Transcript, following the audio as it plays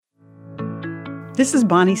This is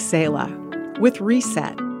Bonnie Sala with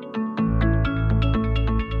Reset.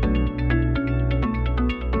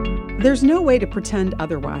 There's no way to pretend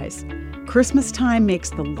otherwise. Christmastime makes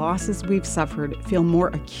the losses we've suffered feel more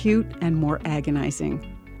acute and more agonizing.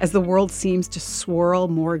 As the world seems to swirl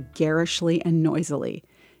more garishly and noisily,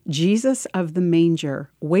 Jesus of the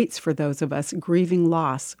Manger waits for those of us grieving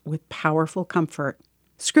loss with powerful comfort.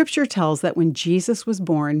 Scripture tells that when Jesus was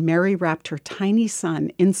born, Mary wrapped her tiny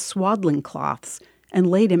son in swaddling cloths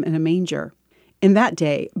and laid him in a manger. In that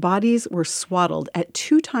day, bodies were swaddled at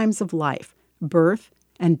 2 times of life, birth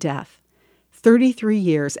and death. 33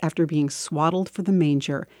 years after being swaddled for the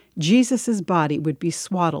manger, Jesus' body would be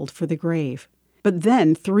swaddled for the grave. But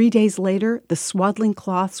then, 3 days later, the swaddling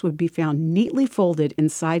cloths would be found neatly folded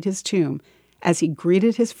inside his tomb as he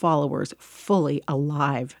greeted his followers fully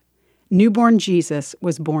alive. Newborn Jesus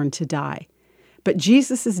was born to die. But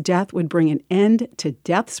Jesus' death would bring an end to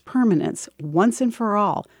death's permanence once and for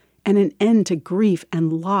all, and an end to grief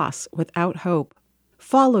and loss without hope.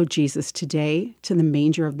 Follow Jesus today to the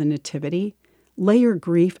manger of the Nativity. Lay your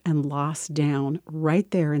grief and loss down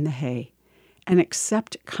right there in the hay, and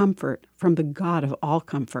accept comfort from the God of all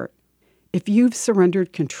comfort. If you've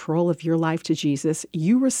surrendered control of your life to Jesus,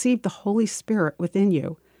 you receive the Holy Spirit within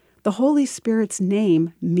you. The Holy Spirit's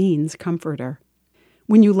name means Comforter.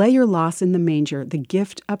 When you lay your loss in the manger, the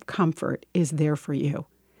gift of comfort is there for you.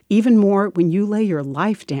 Even more, when you lay your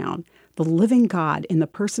life down, the living God in the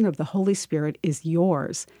person of the Holy Spirit is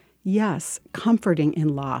yours. Yes, comforting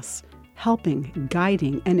in loss, helping,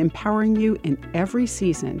 guiding, and empowering you in every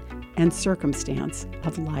season and circumstance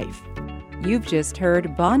of life. You've just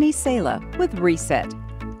heard Bonnie Sala with Reset.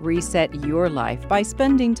 Reset your life by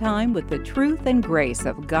spending time with the truth and grace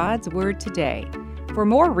of God's Word today. For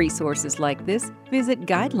more resources like this, visit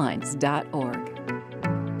guidelines.org.